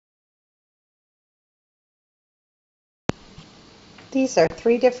These are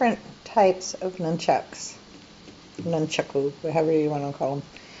 3 different types of nunchucks. Nunchaku, however you want to call them.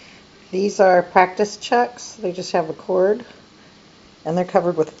 These are practice chucks. They just have a cord and they're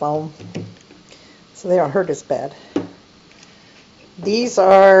covered with foam, so they don't hurt as bad. These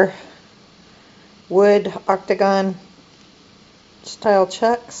are wood octagon style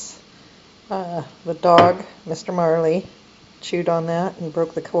chucks. The dog, Mr. Marley, chewed on that and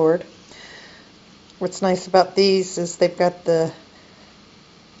broke the cord. What's nice about these is they've got the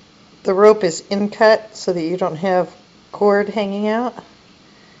rope is in cut so that you don't have cord hanging out.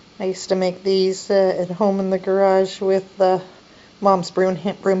 I used to make these at home in the garage with Mom's broom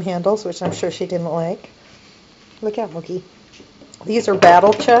handles, which I'm sure she didn't like. Look out, Mookie. These are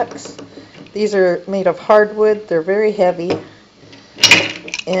battle chucks. These are made of hardwood. They're very heavy.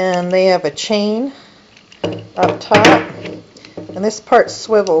 And they have a chain up top. And this part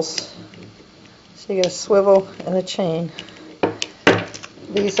swivels. So you get a swivel and a chain.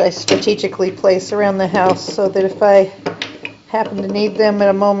 These I strategically place around the house so that if I happen to need them at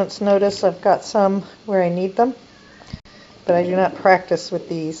a moment's notice, I've got some where I need them. But I do not practice with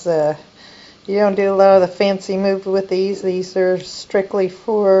these. You don't do a lot of the fancy moves with these. These are strictly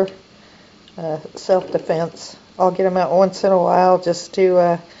for self-defense. I'll get them out once in a while just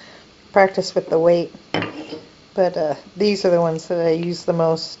to practice with the weight. But these are the ones that I use the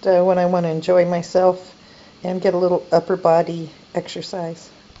most when I want to enjoy myself and get a little upper body exercise.